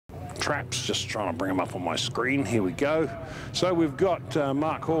traps, just trying to bring them up on my screen. Here we go. So we've got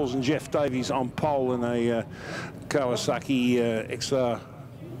Mark Halls and Jeff Davies on pole in a Kawasaki XR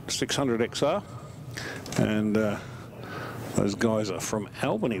 600 XR, and those guys are from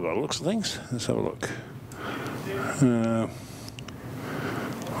Albany by the looks of things. Let's have a look.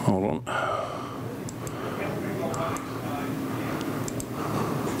 Hold on.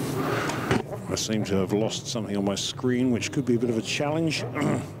 I seem to have lost something on my screen, which could be a bit of a challenge.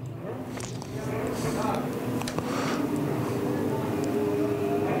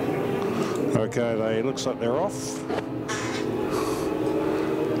 Okay, looks like they're off.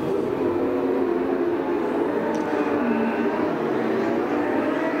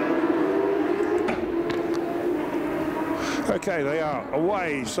 Okay, they are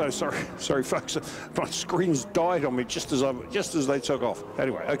away. So sorry, folks. My screen's died on me just as they took off.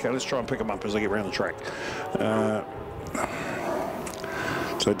 Anyway, okay, let's try and pick them up as they get around the track.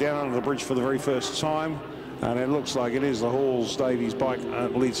 So down under the bridge for the very first time, and it looks like it is the Halls Davies bike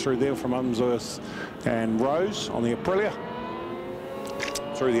leads through there from Unsworth and Rose on the Aprilia.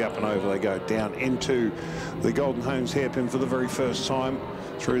 Through the up and over they go, down into the Golden Homes hairpin for the very first time.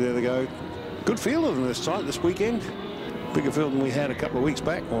 Through there they go. Good field of them this weekend. Bigger field than we had a couple of weeks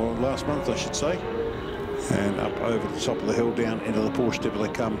back, or last month I should say. And up over the top of the hill, down into the Porsche dip they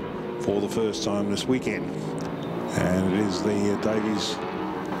come for the first time this weekend. And it is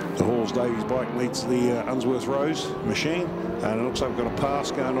the Halls Davies bike leads the Unsworth Rose machine. And it looks like we've got a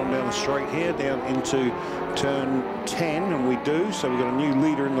pass going on down the straight here, down into turn 10, and we do. So we've got a new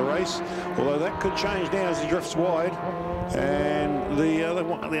leader in the race, although that could change now as he drifts wide. And the other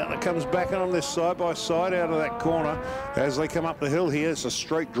comes back on this side by side out of that corner as they come up the hill here. It's a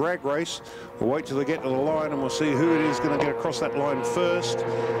straight drag race. We'll wait till they get to the line and we'll see who it is going to get across that line first.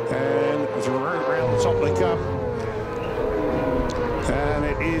 And around the top they come. And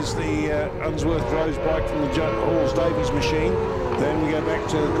it is the Unsworth Rose bike from the Halls Davies machine. Then we go back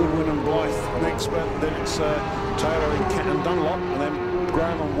to Goodwin and Blythe next, but then it's Taylor and Dunlop, and then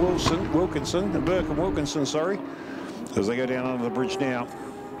Graham and Burke and Wilkinson, sorry, as they go down under the bridge now.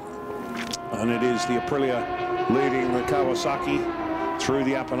 And it is the Aprilia leading the Kawasaki through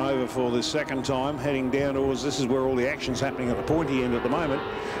the up and over for the second time, heading down towards, this is where all the action's happening at the pointy end at the moment,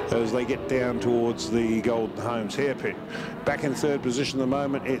 as they get down towards the Golden Homes hairpin. Back in third position at the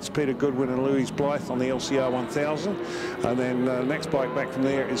moment, it's Peter Goodwin and Louise Blythe on the LCR 1000. And then next bike back from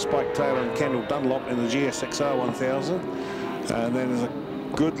there is Spike Taylor and Kendall Dunlop in the GSXR 1000. And then there's a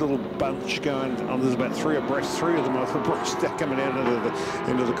good little bunch going on. There's about three of them abreast coming out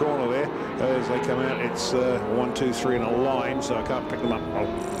into the corner there. As they come out, it's 1, 2, 3 in a line, so I can't pick them up. I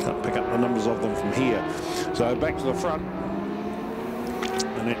can't pick up the numbers of them from here. So back to the front,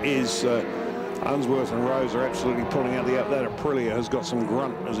 and it is Unsworth and Rose are absolutely pulling out that Aprilia has got some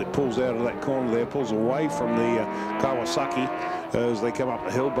grunt as it pulls out of that corner there, pulls away from the Kawasaki as they come up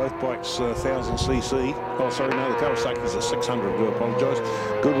the hill. Both bikes 1000cc. Oh, sorry, no, the Kawasaki's a 600, I do apologise.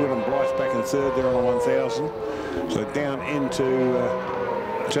 Goodwin and Blythe back in third, they're on a 1000. So down into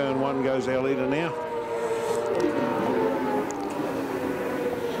turn 1 goes our leader now.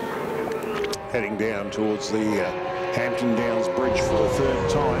 Heading down towards the Hampton Downs Bridge for the third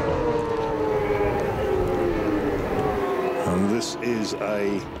time. And this is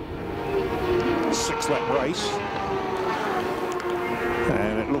a 6-lap race.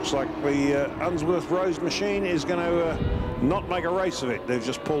 And it looks like the Unsworth Rose machine is going to not make a race of it. They've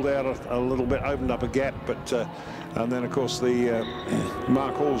just pulled out a little bit, opened up a gap, but and then of course the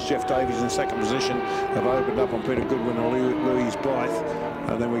Mark Halls, Jeff Davies in second position have opened up on Peter Goodwin and Louise Blythe.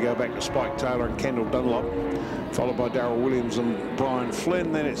 And then we go back to Spike Taylor and Kendall Dunlop, followed by Darryl Williams and Brian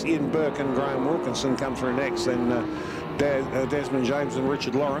Flynn. Then it's Ian Burke and Graham Wilkinson come through next. Then Desmond James and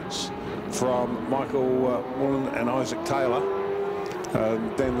Richard Lawrence from Michael Woolen and Isaac Taylor.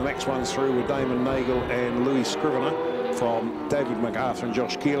 Then the next ones through were Damon Nagel and Louis Scrivener from David MacArthur and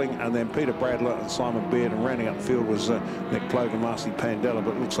Josh Keeling, and then Peter Bradler and Simon Beard, and rounding up the field was Nick Plogue and Marcy Pandella,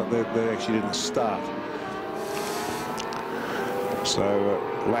 but it looks like they actually didn't start. So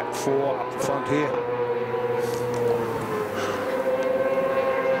lap 4 up the front here.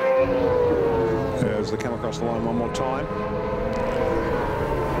 As they come across the line one more time.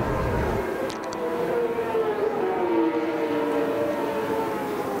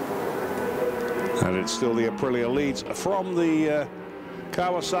 And it's still the Aprilia leads from the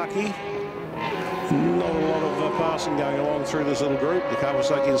Kawasaki. Not a lot of passing going along through this little group. The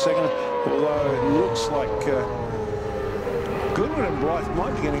Kawasaki in second, although it looks like Goodwin and Blythe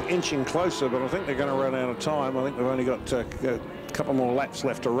might be getting inching closer, but I think they're going to run out of time. I think they've only got a couple more laps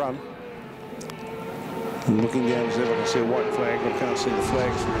left to run. I'm looking down to see if I can see a white flag, but I can't see the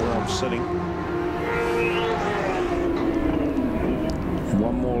flags from where I'm sitting.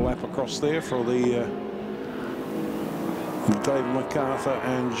 One more lap across there for the David MacArthur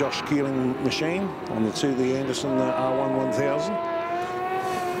and Josh Keeling machine on the the Anderson R1 1000.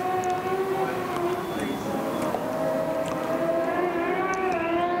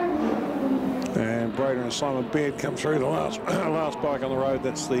 And Braden and Simon Baird come through the last bike on the road.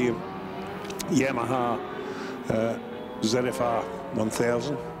 That's the Yamaha ZFR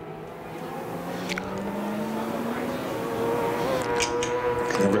 1000.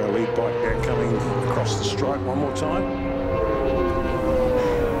 And our lead bike now coming across the stripe one more time.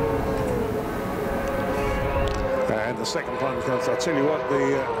 And the second plunge comes. I tell you what,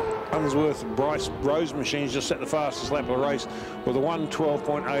 the Unsworth Bryce Rose machines just set the fastest lap of the race with a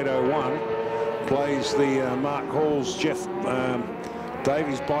 1:12.801. Plays the Mark Hall's Jeff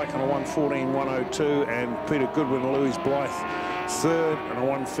Davies bike on a 1:14.102, and Peter Goodwin and Louis Blythe third on a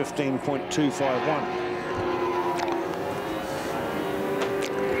 1:15.251.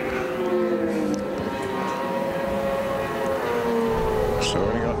 So we've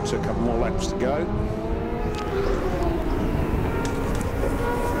only got a couple more laps to go.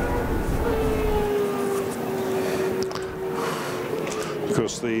 Of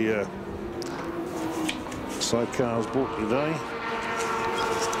course, the Sidecars bought today.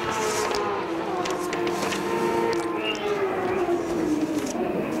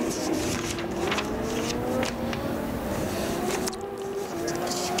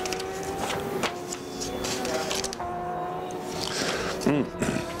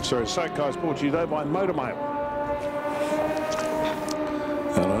 Sorry, Sidecars brought to you today by Motormail.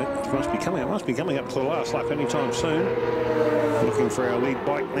 Hello, it must be coming up to the last lap anytime soon. Looking for our lead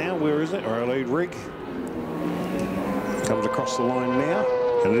bike now. Where is it? Or our lead rig. Comes across the line now,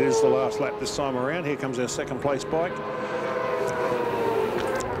 and it is the last lap this time around. Here comes our second place bike.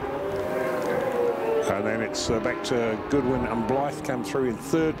 And then it's back to Goodwin and Blythe come through in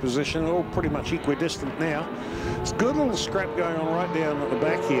third position, all pretty much equidistant now. It's a good little scrap going on right down at the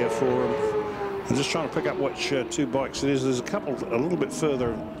back here for I'm just trying to pick up which two bikes it is. There's a couple a little bit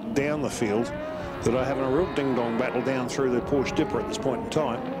further down the field that are having a real ding-dong battle down through the Porsche Dipper at this point in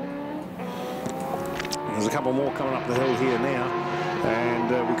time. There's a couple more coming up the hill here now,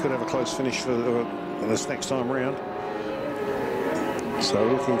 and we could have a close finish for this next time round. So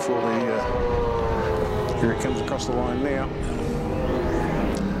looking for the here it comes across the line now.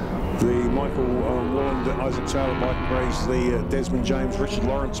 The Michael Willand, Isaac Taylor bike raised the Desmond James, Richard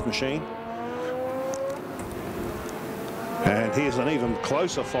Lawrence machine. And here's an even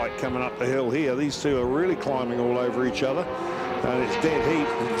closer fight coming up the hill here. These two are really climbing all over each other. And it's dead heat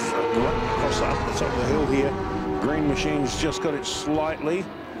across up the top of the hill here. Green machine's just got it slightly.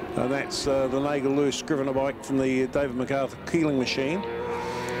 And that's the Nagel Lewis Scrivener bike from the David MacArthur Keeling machine.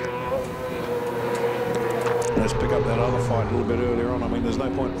 Let's pick up that other fight a little bit earlier on. I mean, there's no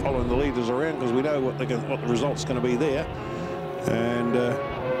point following the leaders around because we know what the result's going to be there. And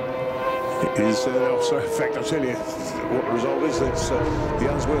it is, so in fact, I'll tell you what the result is. It's the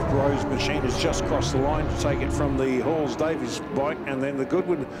Unsworth Rose machine has just crossed the line to take it from the Halls Davies bike, and then the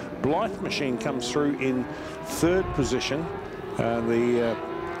Goodwin Blythe machine comes through in third position. The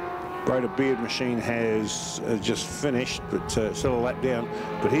Brader Beard machine has just finished, but still a lap down.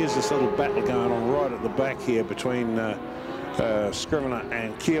 But here's this little battle going on right at the back here between Scrivener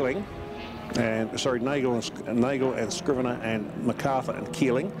and Keeling. And sorry, Nagel and Scrivener and MacArthur and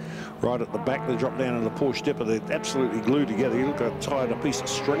Keeling. Right at the back, they drop down in the Porsche Dipper. They're absolutely glued together. You look, I've tied a piece of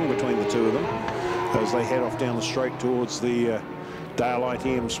string between the two of them as they head off down the straight towards the Daylight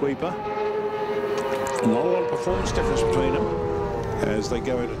EM sweeper. Not a lot of performance difference between them as they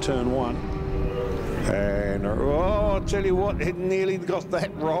go into turn one. And oh, I'll tell you what, it nearly got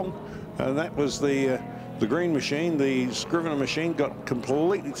that wrong. And that was the green machine. The Scrivener machine got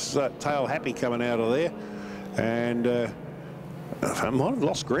completely tail happy coming out of there. And I might have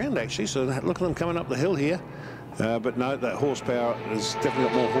lost ground actually, so look at them coming up the hill here. But no, that horsepower has definitely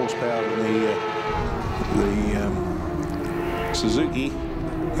got more horsepower than the Suzuki.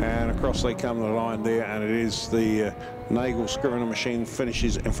 And across they come the line there, and it is the Nagel Scrivener machine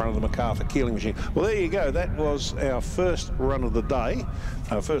finishes in front of the MacArthur Keeling machine. Well, there you go. That was our first run of the day,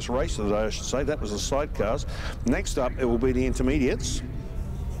 our first race of the day, I should say. That was the Sidecars. Next up, it will be the intermediates.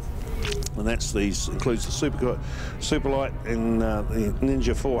 And that's includes the Superlight in the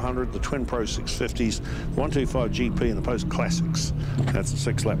Ninja 400, the Twin Pro 650s, 125 GP and the Post Classics. That's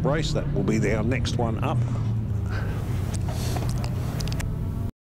a 6-lap race. That will be our next one up.